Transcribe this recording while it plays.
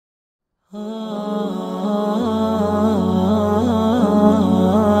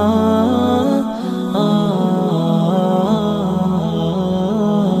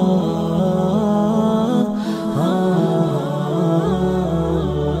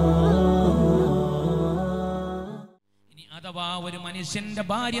മനുഷ്യന്റെ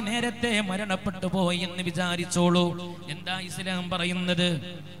ഭാര്യ നേരത്തെ മരണപ്പെട്ടു പോയി എന്ന് വിചാരിച്ചോളൂ. എന്താ ഇസ്ലാം പറയുന്നത്?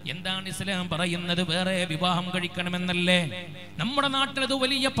 എന്താണ് ഇസ്ലാം പറയുന്നത്? വേറെ വിവാഹം കഴിക്കണമെന്നല്ലേ? നമ്മുടെ നാട്ടിൽ അത്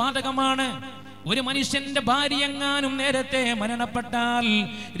വലിയ പാതകമാണ്. ഒരു മനുഷ്യന്റെ ഭാര്യ എങ്ങാനും നേരത്തെ മരണപ്പെട്ടാൽ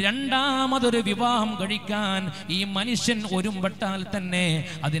രണ്ടാമതൊരു വിവാഹം കഴിക്കാൻ ഈ മനുഷ്യൻ ഒരുമ്പെട്ടാൽ തന്നെ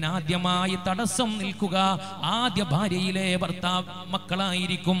അതിനാദ്യമായി തടസ്സം നിൽക്കുക ആദ്യ ഭാര്യയിലെ ഭർത്താവ്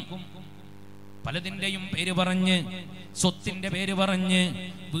മക്കളായിരിക്കും. പലതിൻ്റെയും പേര് പറഞ്ഞ്, സ്വത്തിന്റെ പേര് പറഞ്ഞ്,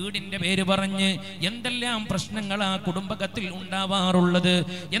 വീടിന്റെ പേര് പറഞ്ഞ് എന്തെല്ലാം പ്രശ്നങ്ങളാ കുടുംബത്തിൽ ഉണ്ടാവാറുള്ളത്.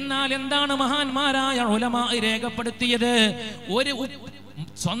 എന്നാൽ എന്താണ് മഹാന്മാരായ ഉലമാ രേഖപ്പെടുത്തിയത്? ഒരു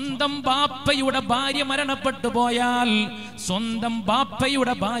സ്വന്തം ബാപ്പയുടെ ഭാര്യ മരണപ്പെട്ടു പോയാൽ, സ്വന്തം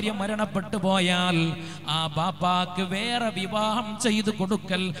ബാപ്പയുടെ ഭാര്യ മരണപ്പെട്ടു പോയാൽ ആ ബാപ്പാക്ക് വേറെ വിവാഹം ചെയ്തു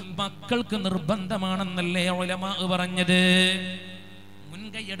കൊടുക്കൽ മക്കൾക്ക് നിർബന്ധമാണെന്നല്ലേ ഉലമാ പറഞ്ഞത്.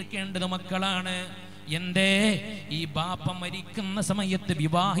 മുൻകൈയെടുക്കേണ്ടത് മക്കളാണ്. എന്തേ? ഈ ബാപ്പ മരിക്കുന്ന സമയത്ത്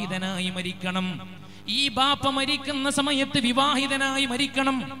വിവാഹിതനായി മരിക്കണം. ഈ ബാപ്പ മരിക്കുന്ന സമയത്ത് വിവാഹിതനായി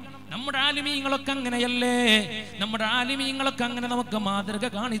മരിക്കണം. നമ്മുടെ ആലിമീങ്ങളൊക്കെ അങ്ങനെയല്ലേ? നമ്മുടെ ആലിമീങ്ങളൊക്കെ അങ്ങനെ നമുക്ക് മാതൃക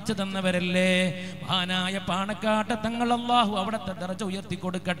കാണിച്ചു തന്നവരല്ലേ? മഹാനായ പാണക്കാട്ട് തങ്ങൾ, അല്ലാഹു അവിടുത്തെ ദർജ ഉയർത്തി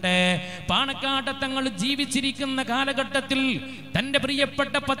കൊടുക്കട്ടെ. പാണക്കാട്ട് തങ്ങൾ ജീവിച്ചിരിക്കുന്ന കാലഘട്ടത്തിൽ തന്റെ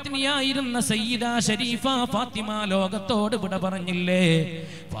പ്രിയപ്പെട്ട പത്നിയായിരുന്ന സയ്യിദ ഷരീഫ ഫാത്തിമ ലോകത്തോട് വിട പറഞ്ഞില്ലേ?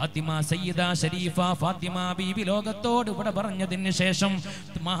 ഫാത്തിമ സയ്യിദ ഷരീഫ ഫാത്തിമ ബീവി ലോകത്തോട് വിട പറഞ്ഞതിന് ശേഷം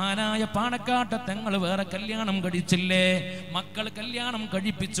മഹാനായ പാണക്കാട്ട് തങ്ങൾ വേറെ കല്യാണം കഴിച്ചില്ലേ? മക്കൾ കല്യാണം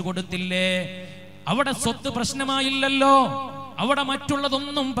കഴിപ്പിച്ചു കൊടുത്തില്ലേ? അവിടെ സ്വത്ത് പ്രശ്നമായില്ലല്ലോ, അവിടെ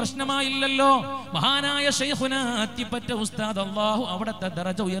മറ്റുള്ളതൊന്നും പ്രശ്നമായില്ലല്ലോ. മഹാനായ ശൈഖുനാ അത്തിപ്പറ്റ ഉസ്താദ്, അല്ലാഹു അവിടുത്തെ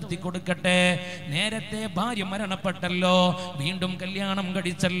ദറജ ഉയർത്തി കൊടുക്കട്ടെ, നേരത്തെ ഭാര്യ മരണപ്പെട്ടല്ലോ, വീണ്ടും കല്യാണം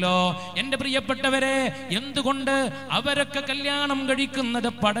കഴിച്ചല്ലോ. എന്റെ പ്രിയപ്പെട്ടവരെ, എന്തുകൊണ്ട് അവരൊക്കെ കല്യാണം കഴിക്കുന്നത്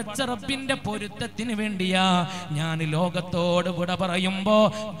പടച്ച റബ്ബിന്റെ പൊരുത്തത്തിന് വേണ്ടിയാ. ഞാൻ ലോകത്തോട് വിട പറയുമ്പോ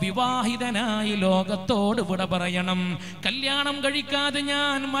വിവാഹിതനായി ലോകത്തോട് വിട പറയണം. കല്യാണം കഴിക്കാതെ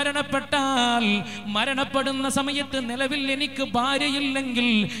ഞാൻ മരണപ്പെട്ടാൽ, മരണപ്പെടുന്ന സമയത്ത് നിലവിൽ എനിക്ക് ഭാര്യയില്ലെങ്കിൽ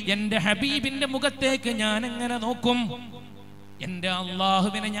എന്റെ ഹബീബിന്റെ മുഖത്തേക്ക് ഞാൻ എങ്ങനെ നോക്കും? എന്റെ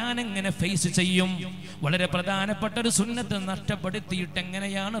അള്ളാഹുവിനെ ഞാൻ എങ്ങനെ ഫേസ് ചെയ്യും? വളരെ പ്രധാനപ്പെട്ട ഒരു സുന്നത്ത് നഷ്ടപ്പെടുത്തിയിട്ട്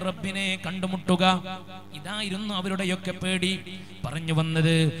എങ്ങനെയാണ് റബ്ബിനെ കണ്ടുമുട്ടുക? ഇതായിരുന്നു അവരുടെയൊക്കെ പേടി. പറഞ്ഞു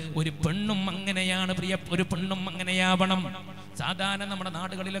വന്നത്, ഒരു പെണ്ണും അങ്ങനെയാണ് ഒരു പെണ്ണും അങ്ങനെയാവണം. സാധാരണ നമ്മുടെ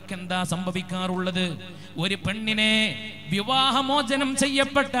നാടുകളിലൊക്കെ എന്താ സംഭവിക്കാറുള്ളത്? ഒരു പെണ്ണിനെ വിവാഹമോചനം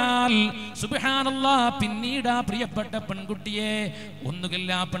ചെയ്യപ്പെട്ടാൽ സുബ്ഹാനല്ലാഹ്, പിന്നീട് ആ പ്രിയപ്പെട്ട പെൺകുട്ടിയെ ഒന്നുകിൽ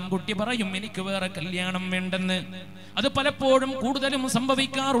ആ പെൺകുട്ടി പറയും എനിക്ക് വേറെ കല്യാണം വേണ്ടെന്ന്. അത് പലപ്പോഴും കൂടുതലും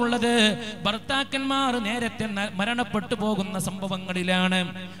സംഭവിക്കാറുള്ളത് ഭർത്താക്കന്മാർ നേരത്തെ മരണപ്പെട്ടു പോകുന്ന സംഭവങ്ങളിലാണ്.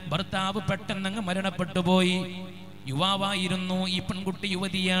 ഭർത്താവ് പെട്ടെന്നങ്ങ് മരണപ്പെട്ടു പോയി, യുവാവായിരുന്നു, ഈ പെൺകുട്ടി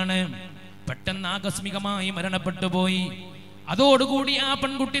യുവതിയാണ്, പെട്ടെന്ന് ആകസ്മികമായി മരണപ്പെട്ടു പോയി. അതോടുകൂടി ആ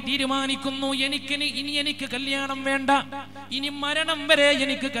പെൺകുട്ടി തീരുമാനിക്കുന്നു, ഇനി എനിക്ക് കല്യാണം വേണ്ട, ഇനി മരണം വരെ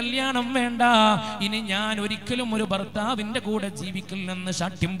എനിക്ക് കല്യാണം വേണ്ട, ഇനി ഞാൻ ഒരിക്കലും ഒരു ഭർത്താവിന്റെ കൂടെ ജീവിക്കില്ലെന്ന്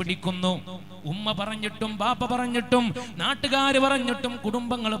ശാഠ്യം പിടിക്കുന്നു. ഉമ്മ പറഞ്ഞിട്ടും ബാപ്പ പറഞ്ഞിട്ടും നാട്ടുകാര് പറഞ്ഞിട്ടും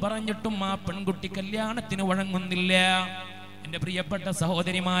കുടുംബങ്ങൾ പറഞ്ഞിട്ടും ആ പെൺകുട്ടി കല്യാണത്തിന് വഴങ്ങുന്നില്ല. എന്റെ പ്രിയപ്പെട്ട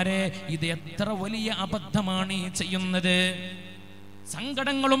സഹോദരിമാരെ, ഇത് എത്ര വലിയ അബദ്ധമാണ് ഈ ചെയ്യുന്നത്.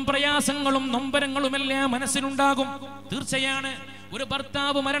 സങ്കടങ്ങളും പ്രയാസങ്ങളും നൊമ്പരങ്ങളുമെല്ലാം മനസ്സിലുണ്ടാകും, തീർച്ചയാണ്. ഒരു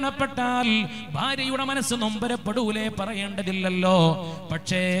ഭർത്താവ് മരണപ്പെട്ടാൽ ഭാര്യയുടെ മനസ്സ് നൊമ്പരപ്പെടൂലേ? പറയേണ്ടതില്ലല്ലോ.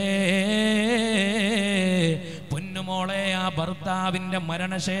 പക്ഷേ പൊന്നുമോളെ, ആ ഭർത്താവിന്റെ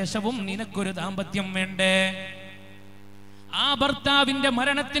മരണശേഷവും നിനക്കൊരു ദാമ്പത്യം വേണ്ടേ? ആ ഭർത്താവിന്റെ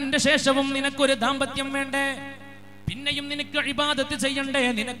മരണത്തിന്റെ ശേഷവും നിനക്കൊരു ദാമ്പത്യം വേണ്ടേ? പിന്നെയും നിനക്ക് ഇബാദത്ത് ചെയ്യണ്ടേ?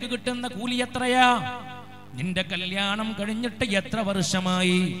 നിനക്ക് കിട്ടുന്ന കൂലി എത്രയാ? നിന്റെ കല്യാണം കഴിഞ്ഞിട്ട് എത്ര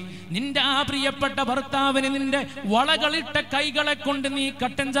വർഷമായി? നിന്റെ ആ പ്രിയപ്പെട്ട ഭർത്താവിന് നിന്റെ വളകളിട്ട കൈകളെ കൊണ്ട് നീ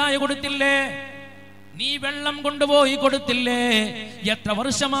കട്ടൻ ചായ കൊടുത്തില്ലേ? നീ വെള്ളം കൊണ്ടുപോയി കൊടുത്തില്ലേ? എത്ര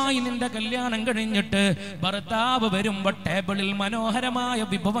വർഷമായി നിന്റെ കല്യാണം കഴിഞ്ഞിട്ട്? ഭർത്താവ് വരുമ്പോ ടേബിളിൽ മനോഹരമായ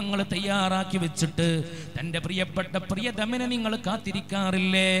വിഭവങ്ങൾ തയ്യാറാക്കി വെച്ചിട്ട് തന്റെ പ്രിയപ്പെട്ട പ്രിയതമനെ നിങ്ങൾ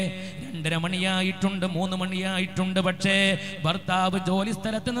കാത്തിരിക്കാറില്ലേ? 2:30 മണിയായിട്ടുണ്ട്, 3 മണിയായിട്ടുണ്ട്, പക്ഷേ ഭർത്താവ് ജോലി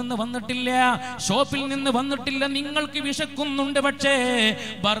സ്ഥലത്ത് നിന്ന് വന്നിട്ടില്ല, ഷോപ്പിൽ നിന്ന് വന്നിട്ടില്ല. നിങ്ങൾക്ക് വിശക്കുന്നുണ്ട്, പക്ഷേ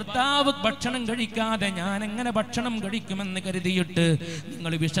ഭർത്താവ് ഭക്ഷണം കഴിക്കാതെ ഞാൻ എങ്ങനെ ഭക്ഷണം കഴിക്കുമെന്ന് കരുതിയിട്ട്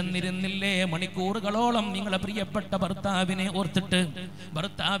നിങ്ങൾ വിശന്നിരുന്നില്ലേ? മണിക്കൂറുകളോളം നിങ്ങളെ പ്രിയപ്പെട്ട ഭർത്താവിനെ ഓർത്തിട്ട്,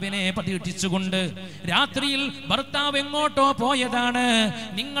 ഭർത്താവിനെ പ്രതീക്ഷിച്ചുകൊണ്ട്. രാത്രിയിൽ ഭർത്താവ് എങ്ങോട്ടോ പോയതാണ്,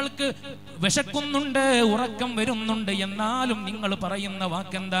 നിങ്ങൾക്ക് വിശക്കുന്നുണ്ട്, ഉറക്കം വരുന്നുണ്ട്, എന്നാലും നിങ്ങൾ പറയുന്ന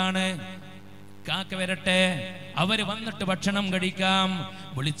വാക്കെന്താണ്? കാക്ക വരട്ടെ, അവര് വന്നിട്ട് ഭക്ഷണം കഴിക്കാം.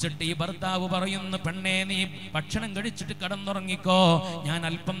 വിളിച്ചിട്ട് ഈ ഭർത്താവ് പറയുന്നു, പെണ്ണേ നീ ഭക്ഷണം കഴിച്ചിട്ട് കടന്നുറങ്ങിക്കോ, ഞാൻ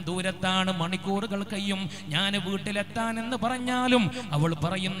അല്പം ദൂരത്താണ്, മണിക്കൂറുകൾ കഴിയും ഞാൻ വീട്ടിലെത്താനെന്ന് പറഞ്ഞാലും അവൾ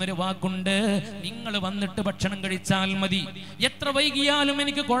പറയുന്നൊരു വാക്കുണ്ട്, നിങ്ങൾ വന്നിട്ട് ഭക്ഷണം കഴിച്ചാൽ മതി, എത്ര വൈകിയാലും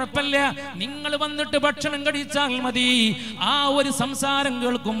എനിക്ക് കുഴപ്പമില്ല, നിങ്ങൾ വന്നിട്ട് ഭക്ഷണം കഴിച്ചാൽ മതി. ആ ഒരു സംസാരം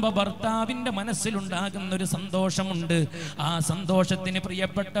കേൾക്കുമ്പോ ഭർത്താവിന്റെ മനസ്സിലുണ്ടാകുന്ന ഒരു സന്തോഷമുണ്ട്. ആ സന്തോഷത്തിന്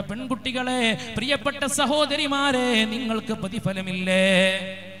പ്രിയപ്പെട്ട പെൺകുട്ടികളെ, പ്രിയപ്പെട്ട സഹോദരിമാരെ, നിങ്ങൾക്ക് പ്രതിഫലമില്ലേ?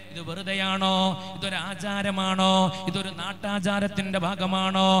 ഇത് വെറുതെയാണോ? ഇതൊരു ആചാരമാണോ? ഇതൊരു നാട്ടാചാരത്തിന്റെ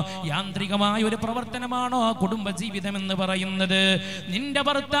ഭാഗമാണോ? യാന്ത്രികമായ ഒരു പ്രവർത്തനമാണോ കുടുംബജീവിതം എന്ന് പറയുന്നത്? നിന്റെ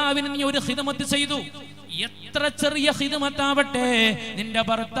ഭർത്താവിന് നീ ഒരു ഖിദ്മത്ത് ചെയ്തു, എത്ര ചെറിയ ഖിദ്മത്താവട്ടെ, നിന്റെ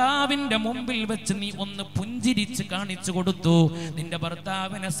ഭർത്താവിന്റെ മുമ്പിൽ വെച്ച് നീ ഒന്ന് പുഞ്ചിരിച്ച് കാണിച്ചു കൊടുത്തു, നിന്റെ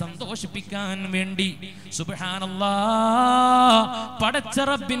ഭർത്താവിനെ സന്തോഷിപ്പിക്കാൻ വേണ്ടി. സുബ്ഹാനല്ലാഹ്, പടച്ച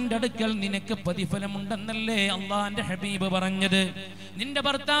റബ്ബിന്റെ അടുക്കൽ നിനക്ക് പ്രതിഫലമുണ്ടെന്നല്ലേ അള്ളാന്റെ ഹബീബ് പറഞ്ഞത്. നിന്റെ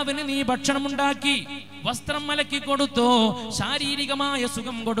ഭർത്താവിന് നീ ഭക്ഷണം ഉണ്ടാക്കി, വസ്ത്രം മലക്കി കൊടുത്തു, ശാരീരികമായ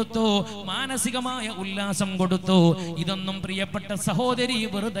സുഖം കൊടുത്തു, മാനസികമായ ഉല്ലാസം കൊടുത്തു. ഇതൊന്നും പ്രിയപ്പെട്ട സഹോദരി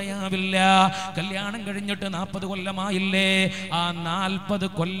വെറുതെയാവില്ല. കല്യാണം കഴിഞ്ഞിട്ട് 40 കൊല്ലമായില്ലേ? ആ 40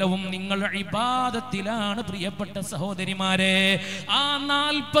 കൊല്ലവും നിങ്ങൾ ഇബാദത്തിലാണ് പ്രിയപ്പെട്ട സഹോദരിമാരെ. ആ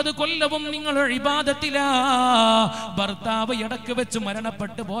 40 കൊല്ലവും നിങ്ങൾ ഇബാദത്തിലാ. ഭർത്താവ് ഇടക്ക് വെച്ച്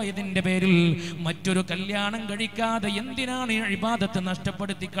മരണപ്പെട്ടു പോയതിന്റെ പേരിൽ മറ്റൊരു കല്യാണം കഴിക്കാതെ എന്തിനാണ് ഇബാദത്ത്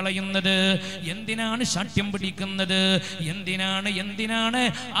നഷ്ടപ്പെടുത്തി കളയുന്നത്? എന്തിനാണ് ശാഠ്യം പിടിക്കുന്നത്? എന്തിനാണ്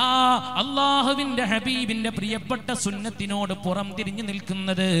ആ അള്ളാഹുവിന്റെ ഹബീബിന്റെ പ്രിയപ്പെട്ട സുന്നത്തിനോട് പുറം തിരിഞ്ഞു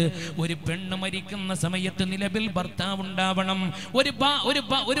നിൽക്കുന്നത്? ഒരു പെണ്ണ് മരിക്കുന്ന സമയത്ത് നിലവിൽ ഭർത്താവ് ഉണ്ടാവണം.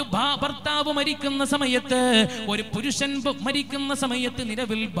 ഒരു ഭർത്താവ് മരിക്കുന്ന സമയത്ത്, ഒരു പുരുഷൻ മരിക്കുന്ന സമയത്ത്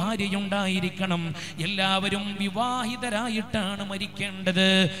നിലവിൽ ഭാര്യയുണ്ടായിരിക്കണം. എല്ലാവരും വിവാഹിതരായിട്ടാണ് മരിക്കേണ്ടത്.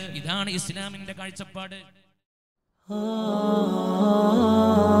 ഇതാണ് ഇസ്ലാമിന്റെ കാഴ്ചപ്പാട്.